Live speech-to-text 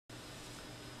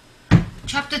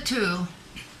Chapter 2,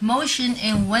 Motion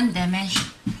in One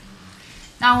Dimension.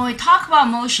 Now when we talk about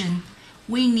motion,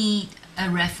 we need a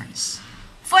reference.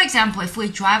 For example, if we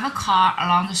drive a car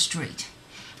along the street,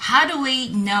 how do we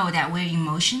know that we're in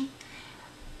motion?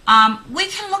 We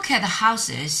can look at the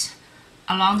houses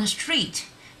along the street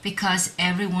because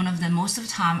every one of them most of the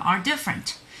time are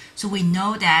different. So we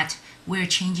know that we're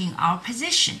changing our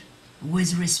position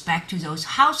with respect to those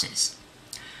houses.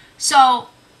 So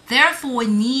therefore, we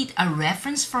need a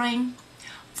reference frame.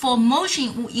 For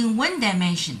motion in one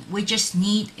dimension, we just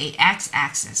need a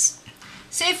x-axis.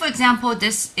 Say, for example,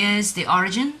 this is the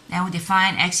origin, and we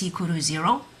define x equal to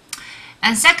 0.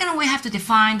 And second, we have to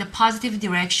define the positive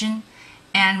direction,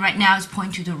 and right now it's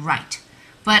pointing to the right.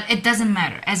 But it doesn't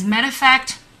matter. As a matter of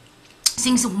fact,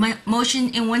 since motion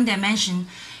in one dimension,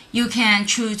 you can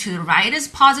choose to the right as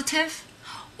positive,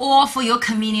 or for your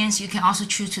convenience, you can also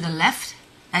choose to the left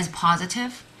as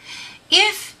positive.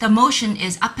 If the motion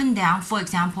is up and down, for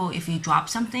example, if you drop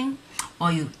something or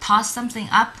you toss something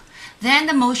up, then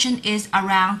the motion is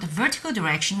around the vertical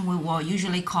direction, we will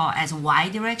usually call as y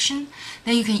direction.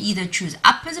 Then you can either choose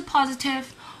up as a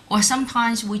positive, or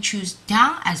sometimes we choose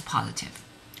down as positive.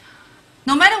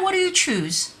 No matter what you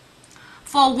choose,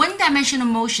 for one-dimensional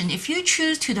motion, if you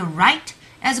choose to the right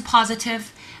as a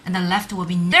positive and the left will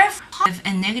be negative, positive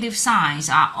and negative signs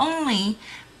are only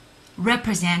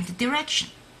represent the direction.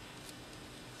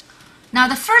 Now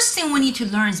the first thing we need to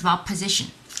learn is about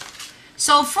position.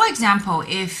 So for example,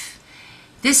 if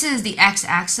this is the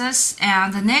x-axis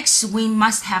and the next we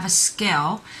must have a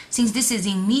scale, since this is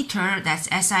in meter, that's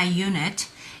SI unit,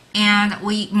 and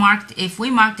if we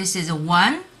mark this as a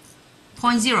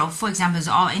 1.0, for example, is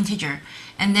all integer,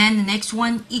 and then the next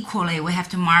one equally we have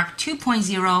to mark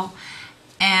 2.0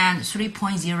 and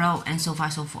 3.0 and so far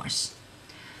so forth.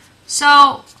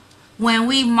 So when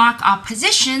we mark our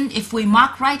position, if we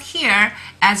mark right here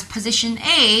as position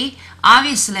A,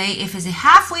 obviously if it's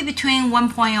halfway between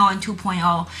 1.0 and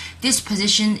 2.0, this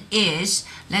position is,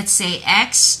 let's say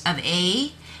x of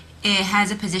A, it has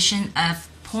a position of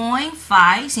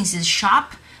 0.5, since it's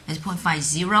sharp, it's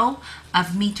 0.50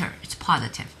 of meter, it's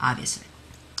positive, obviously.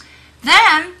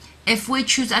 Then, if we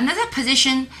choose another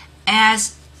position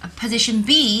as position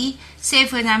B, say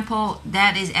for example,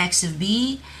 that is x of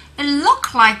B, it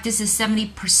looks like this is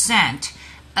 70%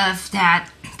 of that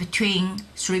between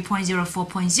 3.0 and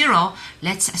 4.0.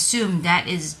 Let's assume that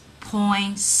is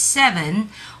 0.7.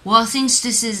 Well, since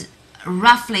this is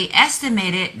roughly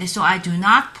estimated, so I do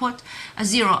not put a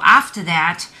 0 after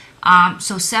that.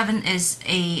 So 7 is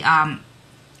a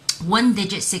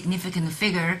one-digit significant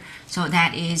figure, so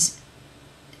that is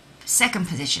second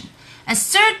position. As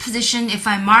third position, if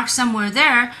I mark somewhere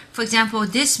there, for example,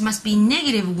 this must be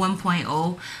negative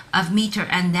 1.0 of meter,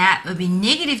 and that would be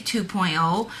negative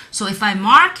 2.0. So if I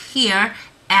mark here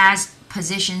as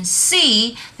position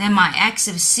C, then my x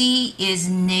of C is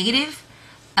negative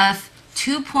of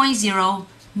 2.0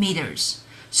 meters.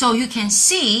 So you can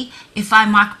see if I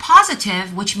mark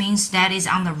positive, which means that is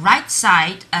on the right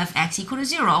side of x equal to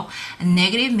 0, and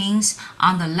negative means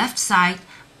on the left side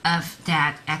of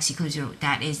that x equals 0,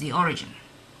 that is the origin.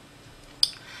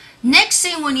 Next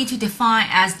thing we need to define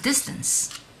as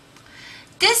distance.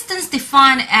 Distance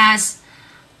defined as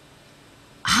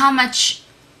how much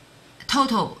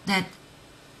total that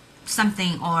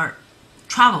something or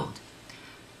traveled.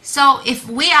 So if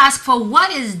we ask for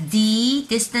what is the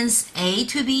distance A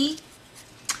to B,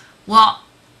 well,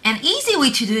 an easy way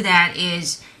to do that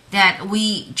is that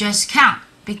we just count,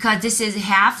 because this is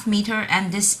half meter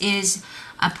and this is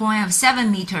a 0.7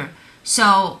 meter,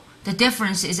 so the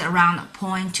difference is around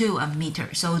 0.2 of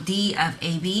meter. So D of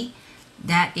AB,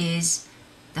 that is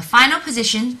the final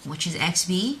position, which is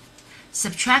XB,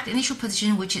 subtract initial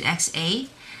position, which is XA,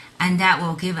 and that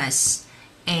will give us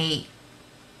a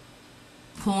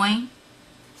point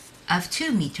of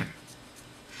 2 meter.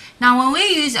 Now when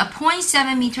we use a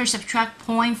 0.7 meter subtract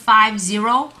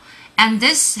 0.50, and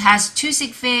this has 2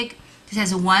 sig fig, this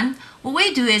has a 1, what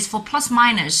we do is for plus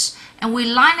minus, and we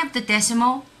line up the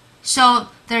decimal. So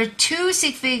there are 2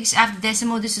 sig figs after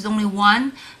decimal, this is only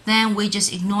 1, then we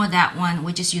just ignore that one,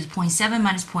 we just use 0.7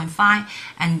 minus 0.5,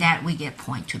 and that we get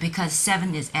 0.2, because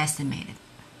 7 is estimated.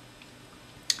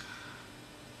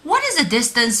 What is the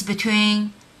distance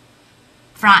between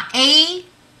from A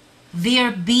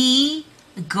via B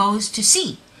goes to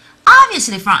C?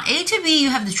 Obviously from A to B you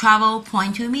have to travel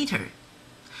 0.2 meter.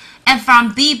 And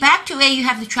from B back to A, you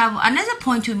have to travel another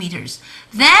 0.2 meters.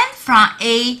 Then from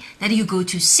A, that you go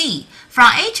to C.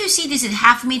 From A to C, this is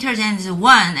half meter, then it's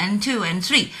 1 and 2 and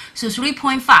 3. So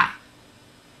 3.5,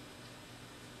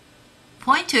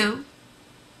 0.2,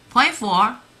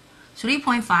 0.4,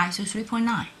 3.5, so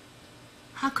 3.9.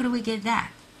 How could we get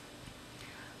that?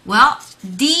 Well,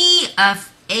 D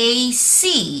of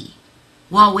AC,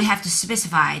 well, we have to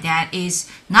specify that is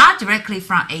not directly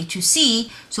from A to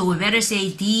C, so we better say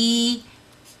D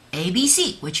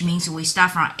ABC, which means we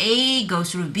start from A,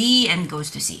 goes through B, and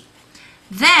goes to C.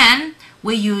 Then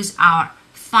we use our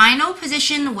final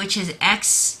position, which is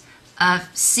X of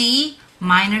C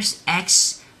minus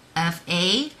X of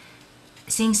A.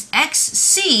 Since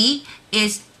XC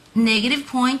is negative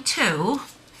 0.2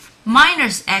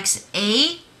 minus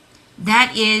XA,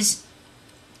 that is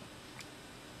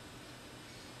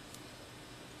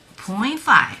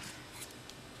 0.5.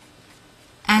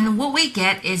 And what we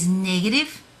get is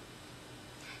negative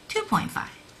 2.5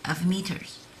 of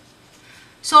meters.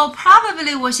 So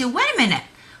probably we'll say, wait a minute,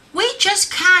 we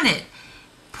just counted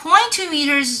 0.2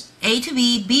 meters A to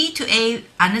B, B to A,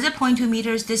 another 0.2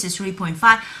 meters, this is 3.5.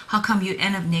 How come you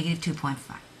end up negative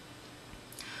 2.5?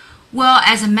 Well,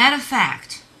 as a matter of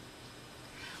fact,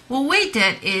 what we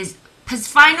did is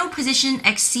final position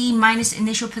XC minus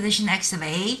initial position X of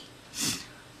A.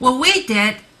 What we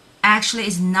did actually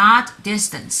is not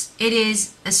distance. It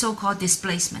is a so-called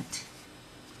displacement.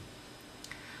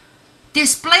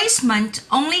 Displacement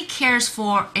only cares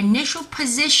for initial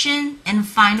position and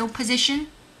final position.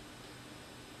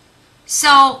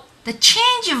 So the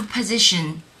change of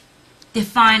position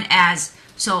defined as,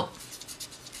 so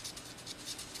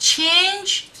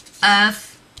change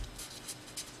of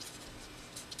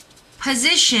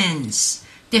positions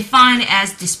defined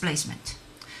as displacement.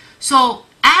 So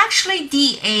actually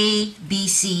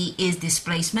DABC is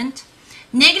displacement.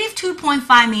 Negative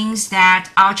 2.5 means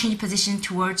that our change of position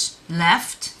towards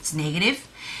left is negative,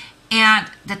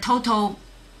 and the total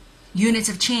units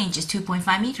of change is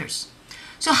 2.5 meters.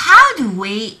 So how do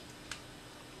we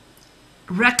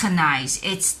recognize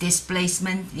its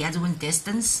displacement, the other one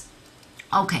distance?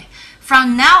 Okay,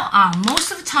 from now on,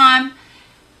 most of the time,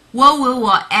 what we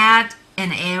will add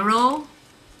an arrow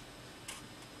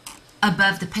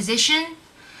above the position.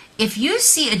 If you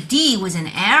see a D with an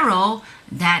arrow,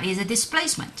 that is a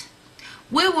displacement.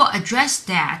 We will address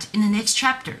that in the next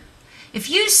chapter. If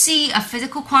you see a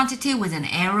physical quantity with an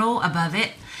arrow above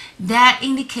it, that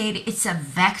indicates it's a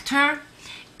vector.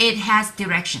 It has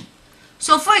direction.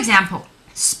 So for example,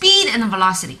 speed and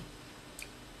velocity.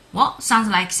 Well, sounds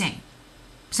like same.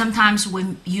 Sometimes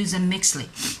we use them mixedly.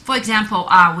 For example,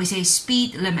 we say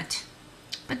speed limit.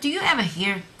 But do you ever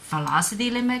hear velocity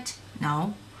limit?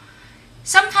 No.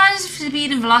 Sometimes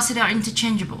speed and velocity are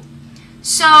interchangeable.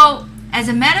 So, as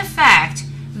a matter of fact,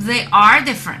 they are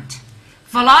different.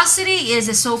 Velocity is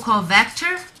a so-called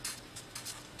vector.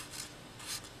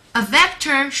 A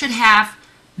vector should have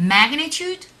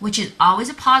magnitude, which is always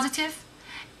a positive,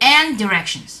 and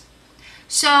directions.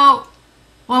 So,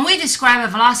 when we describe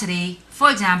a velocity, for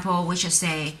example, we should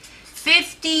say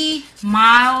 50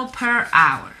 miles per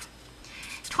hour,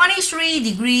 23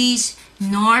 degrees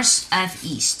north of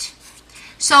east.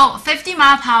 So 50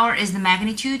 miles per hour is the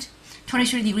magnitude,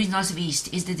 23 degrees north of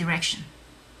east is the direction.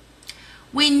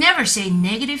 We never say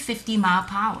negative 50 miles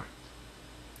per hour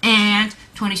and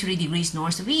 23 degrees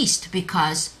north of east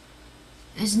because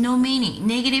there's no meaning.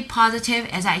 Negative, positive,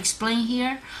 as I explained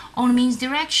here, only means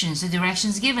directions. The direction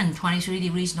is given, 23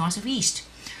 degrees north of east.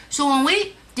 So when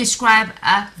we describe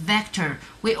a vector,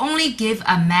 we only give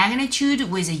a magnitude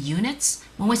with the units.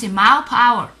 When we say mile per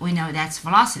hour, we know that's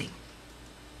velocity.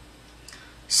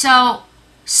 So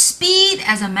speed,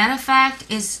 as a matter of fact,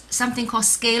 is something called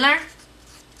scalar.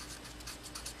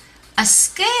 A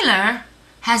scalar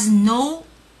has no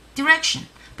direction,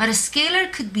 but a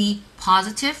scalar could be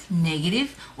positive,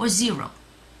 negative, or zero.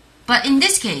 But in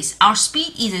this case, our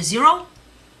speed is either zero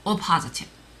or positive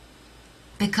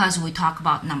because we talk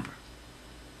about number.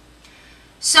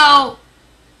 So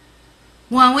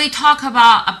when we talk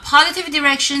about a positive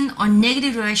direction or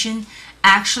negative direction,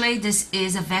 actually this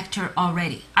is a vector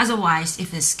already. Otherwise,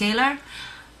 if it's scalar,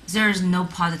 there's no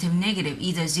positive, negative,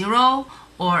 either zero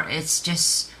or it's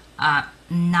just a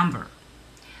number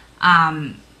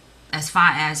as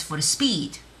far as for the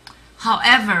speed.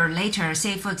 However, later,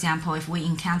 say for example, if we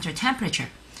encounter temperature,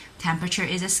 temperature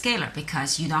is a scalar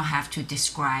because you don't have to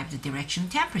describe the direction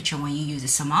of temperature when you use a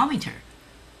thermometer.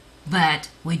 But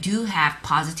we do have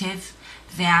positive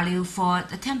value for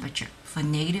the temperature, for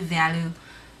negative value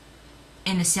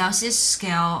in the Celsius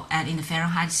scale and in the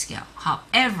Fahrenheit scale.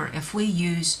 However, if we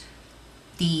use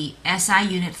the SI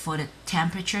unit for the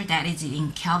temperature, that is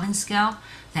in Kelvin scale,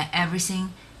 that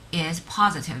everything is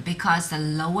positive because the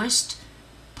lowest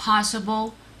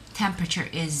possible temperature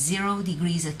is 0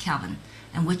 degrees of Kelvin,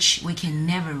 and which we can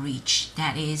never reach.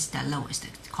 That is the lowest.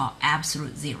 It's called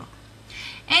absolute zero.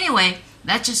 Anyway,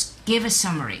 let's just give a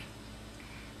summary.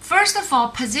 First of all,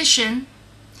 position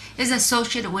is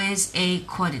associated with a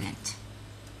coordinate.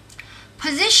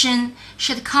 Position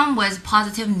should come with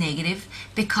positive, negative,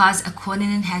 because a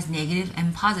coordinate has negative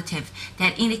and positive.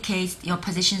 That indicates your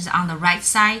position is on the right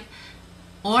side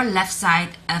or left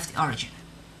side of the origin.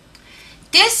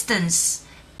 Distance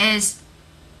is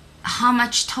how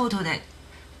much total that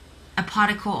a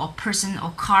particle or person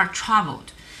or car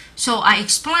traveled. So I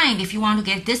explained, if you want to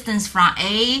get distance from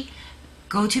A,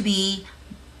 go to B,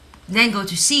 then go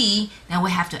to C, then we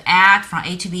have to add from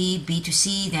A to B, B to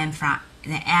C, then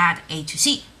add A to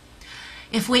C.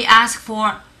 If we ask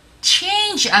for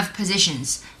change of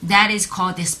positions, that is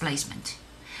called displacement.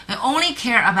 We only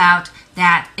care about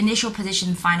that initial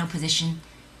position, final position,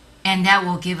 and that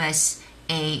will give us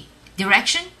a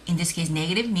direction. In this case,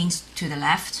 negative means to the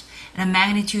left, and the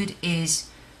magnitude is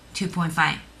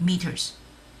 2.5 meters.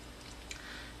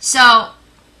 So,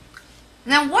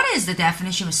 now what is the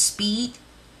definition of speed?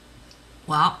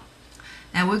 Well,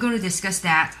 and we're going to discuss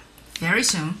that very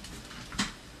soon.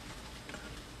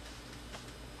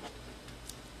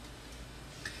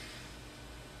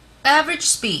 Average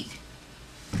speed,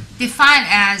 defined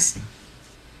as,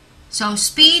 so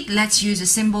speed, let's use a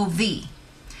symbol V.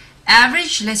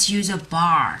 Average, let's use a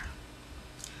bar.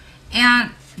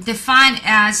 And defined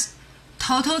as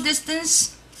total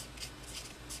distance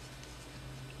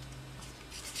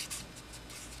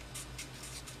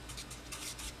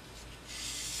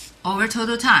over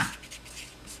total time.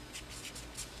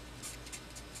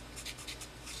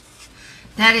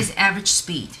 That is average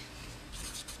speed.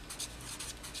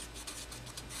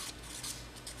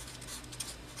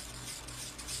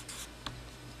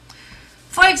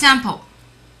 For example,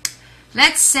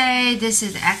 let's say this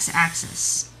is the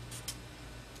x-axis.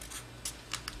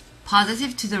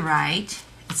 Positive to the right,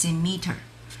 it's in meter.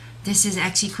 This is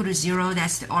x equal to 0,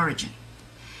 that's the origin.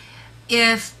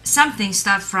 If something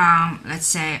starts from, let's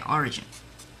say, origin,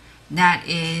 that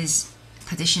is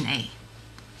position A.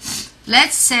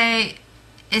 Let's say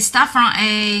it starts from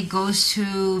A, goes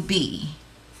to B.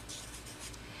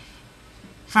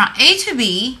 From A to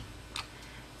B,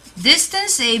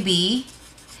 distance AB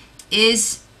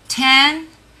is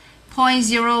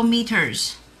 10.0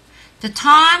 meters. The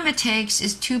time it takes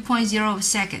is 2.0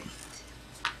 seconds.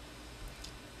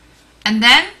 And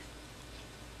then,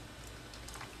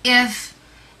 if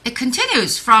it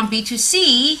continues from B to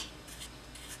C,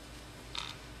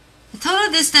 the total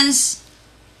distance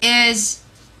is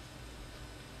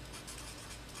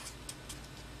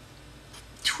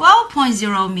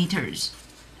 12.0 meters,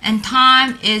 and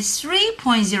time is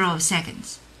 3.0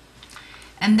 seconds.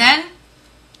 And then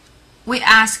we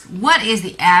ask, what is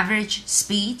the average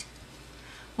speed?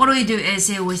 What we do is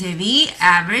we say V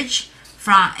average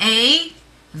from A,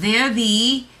 there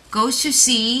B, goes to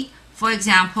C. For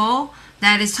example,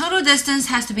 that is total distance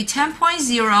has to be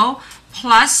 10.0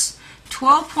 plus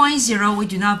 12.0. We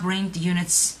do not bring the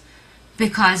units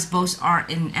because both are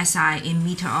in SI, in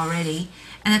meter already.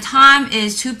 And the time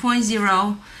is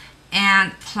 2.0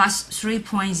 and plus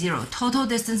 3.0. Total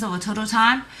distance over total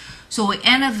time. So we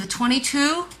end up with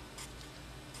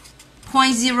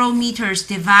 22.0 meters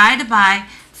divided by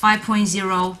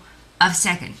 5.0 of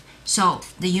second. So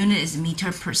the unit is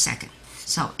meter per second.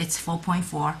 So it's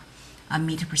 4.4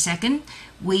 meter per second.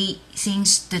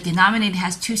 Since the denominator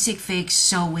has two sig figs,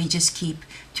 so we just keep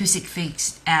two sig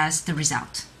figs as the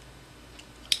result.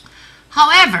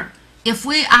 However, if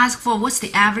we ask for what's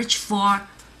the average from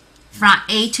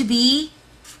A to B,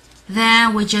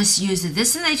 then we just use the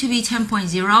distance A to B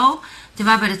 10.0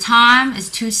 divided by the time is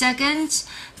 2 seconds.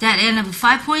 That ends up with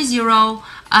 5.0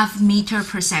 of meter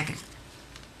per second.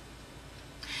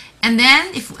 And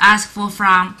then if we ask for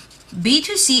from B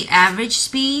to C average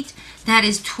speed, that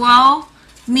is 12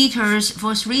 meters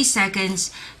for 3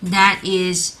 seconds. That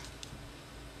is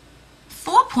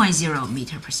 4.0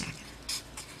 meter per second.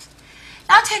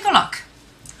 Now take a look.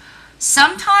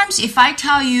 Sometimes if I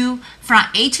tell you from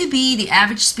A to B the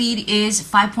average speed is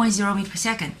 5.0 meter per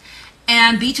second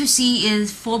and B to C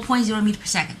is 4.0 meter per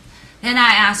second, then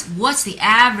I ask, what's the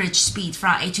average speed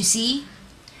from A to C?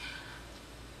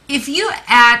 If you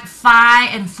add 5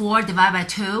 and 4 divided by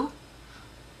 2,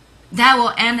 that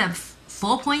will end up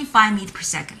 4.5 meters per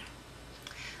second.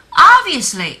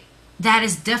 Obviously, that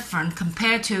is different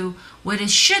compared to what it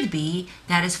should be,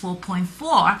 that is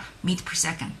 4.4 meters per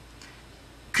second.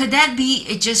 Could that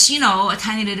be just, a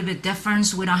tiny little bit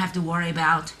difference we don't have to worry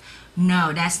about?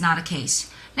 No, that's not the case.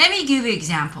 Let me give you an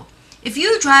example. If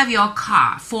you drive your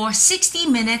car for 60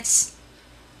 minutes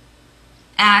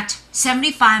at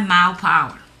 75 miles per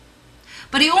hour,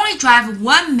 but you only drive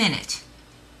 1 minute,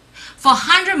 for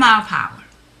 100 mile per hour.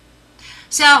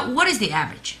 So what is the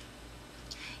average?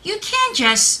 You can't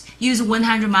just use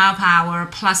 100 mile per hour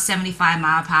plus 75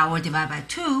 mile per hour divided by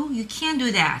 2. You can't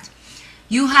do that.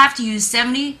 You have to use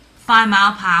 75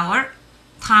 mile per hour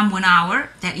times 1 hour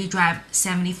that you drive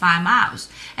 75 miles.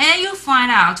 And then you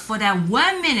find out for that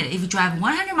 1 minute, if you drive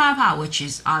 100 mile per hour, which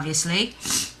is obviously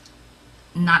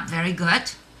not very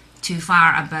good, too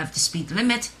far above the speed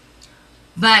limit,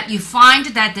 but you find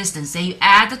that distance, then you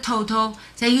add the total,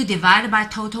 then you divide it by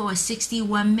total of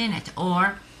 61 minutes,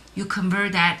 or you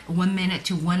convert that 1 minute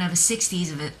to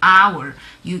 1/60 of an hour,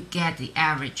 you get the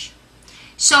average.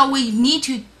 So we need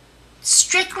to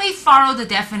strictly follow the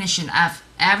definition of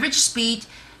average speed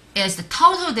is the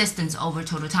total distance over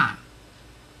total time.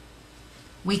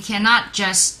 We cannot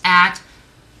just add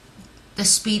the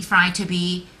speed from A to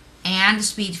B and the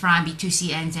speed from B to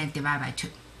C and then divide by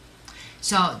 2.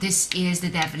 So this is the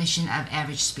definition of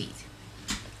average speed.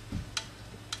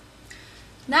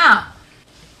 Now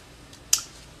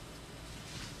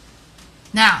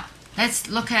let's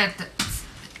look at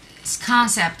this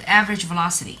concept, average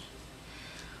velocity.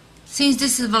 Since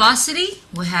this is velocity,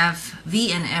 we have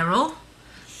V and arrow.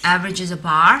 Average is a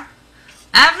bar.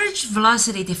 Average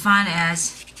velocity defined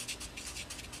as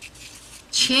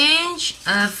change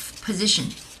of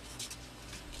position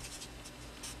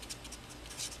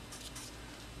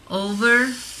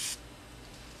over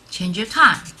change of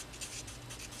time.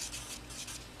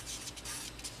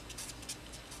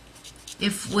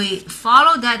 If we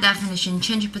follow that definition,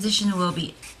 change of position will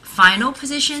be final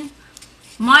position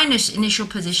minus initial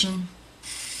position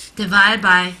divided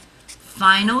by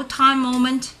final time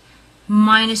moment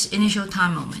minus initial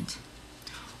time moment.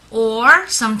 Or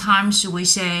sometimes we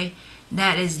say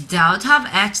that is delta of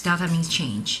x, delta means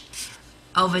change,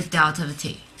 over delta of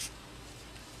t.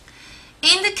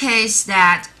 In the case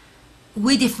that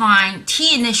we define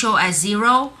t initial as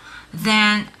 0,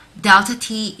 then delta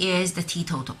t is the t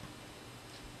total.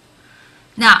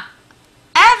 Now,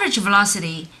 average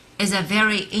velocity is a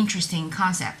very interesting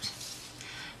concept.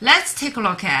 Let's take a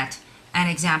look at an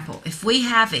example. If we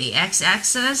have a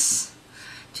x-axis,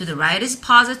 to the right is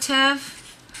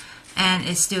positive, and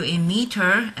it's still in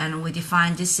meter, and we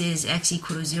define this is x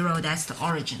equal to 0, that's the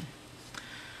origin.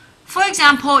 For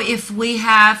example, if we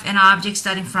have an object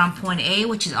starting from point A,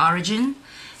 which is origin,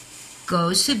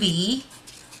 goes to B,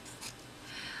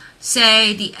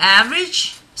 say the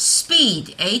average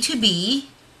speed, A to B,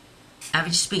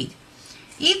 average speed,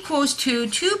 equals to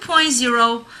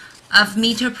 2.0 of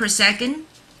meter per second.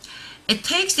 It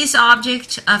takes this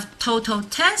object of total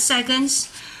 10 seconds,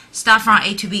 start from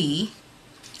A to B.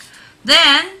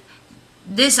 Then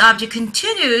this object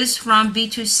continues from B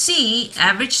to C.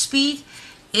 Average speed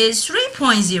is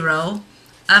 3.0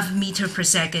 of meter per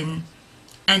second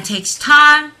and takes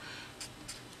time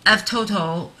of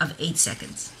total of 8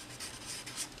 seconds.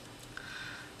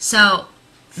 So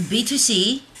B to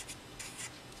C.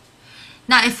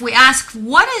 Now if we ask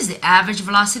what is the average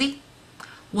velocity,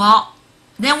 well,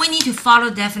 then we need to follow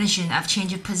the definition of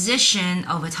change of position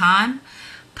over time.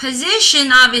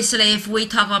 Position, obviously, if we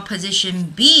talk about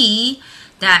position B,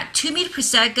 that 2 meters per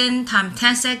second times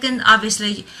 10 seconds,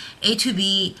 obviously A to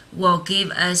B will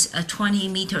give us 20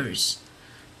 meters.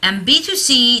 And B to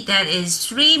C, that is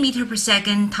 3 meters per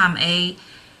second times A,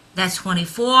 that's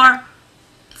 24.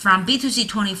 From B to C,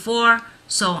 24.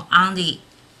 So on the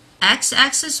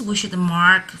x-axis, we should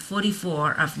mark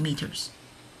 44 of meters.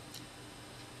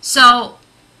 So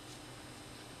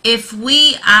if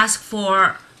we ask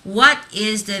for what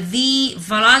is the V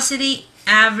velocity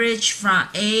average from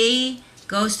A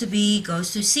goes to B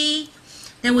goes to C,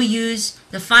 then we use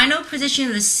the final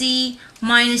position of C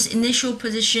minus initial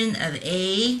position of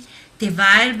A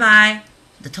divided by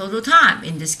the total time,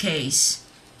 in this case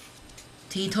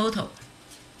T total.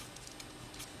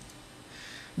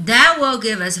 That will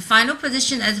give us a final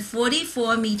position as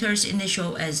 44 meters,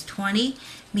 initial as 20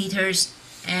 meters,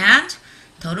 and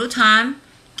total time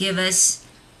give us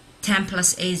 10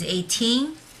 plus 8 is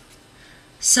 18.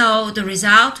 So the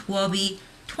result will be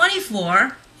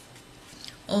 24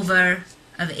 over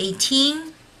of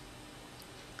 18.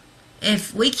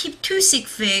 If we keep 2 sig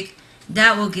fig,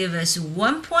 that will give us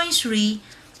 1.3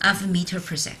 of a meter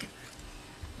per second.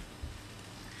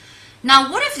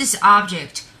 Now what if this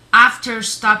object after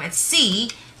stop at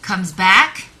C comes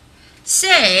back?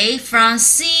 Say from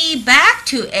C back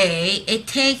to A, it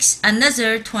takes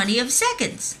another 20 of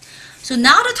seconds. So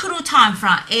now the total time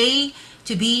from A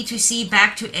to B to C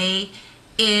back to A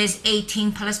is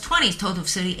 18 plus 20, total of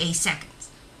 38 seconds.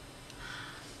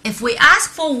 If we ask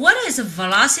for what is the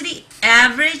velocity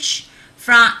average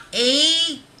from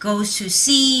A goes to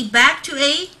C back to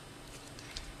A,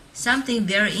 something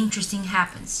very interesting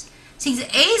happens. Since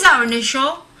A is our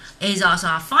initial, A is also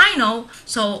our final,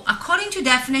 so according to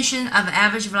definition of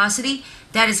average velocity,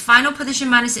 that is final position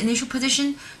minus initial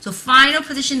position. So final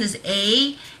position is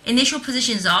A, initial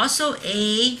position is also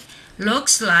A.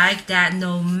 Looks like that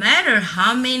no matter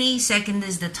how many seconds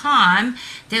is the time,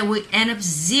 that we end up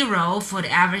 0 for the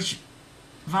average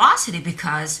velocity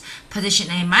because position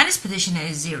A minus position A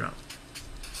is 0.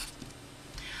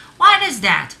 Why is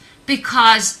that?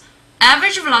 Because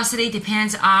average velocity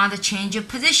depends on the change of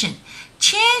position.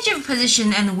 Change of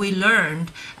position, and we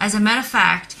learned, as a matter of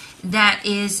fact, that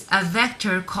is a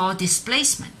vector called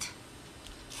displacement.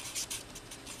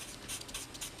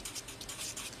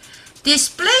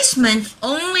 Displacement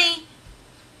only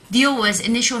deal with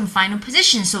initial and final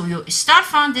position. So you start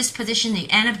from this position, you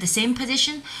end up the same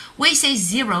position. We say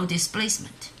 0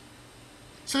 displacement.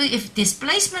 So if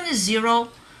displacement is 0,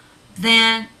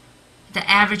 then the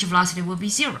average velocity will be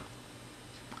 0.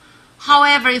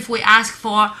 However, if we ask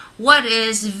for what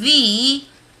is V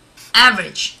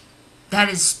average, that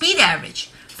is speed average,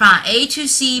 from A to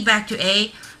C back to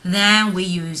A, then we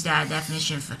use that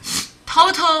definition for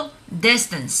total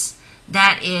distance.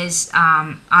 That is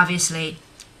obviously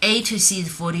A to C is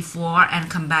 44 and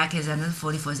come back is another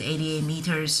 44 is 88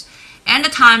 meters, and the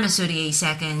time is 38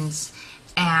 seconds,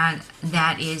 and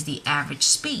that is the average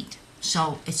speed.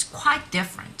 So it's quite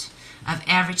different of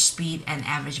average speed and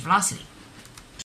average velocity.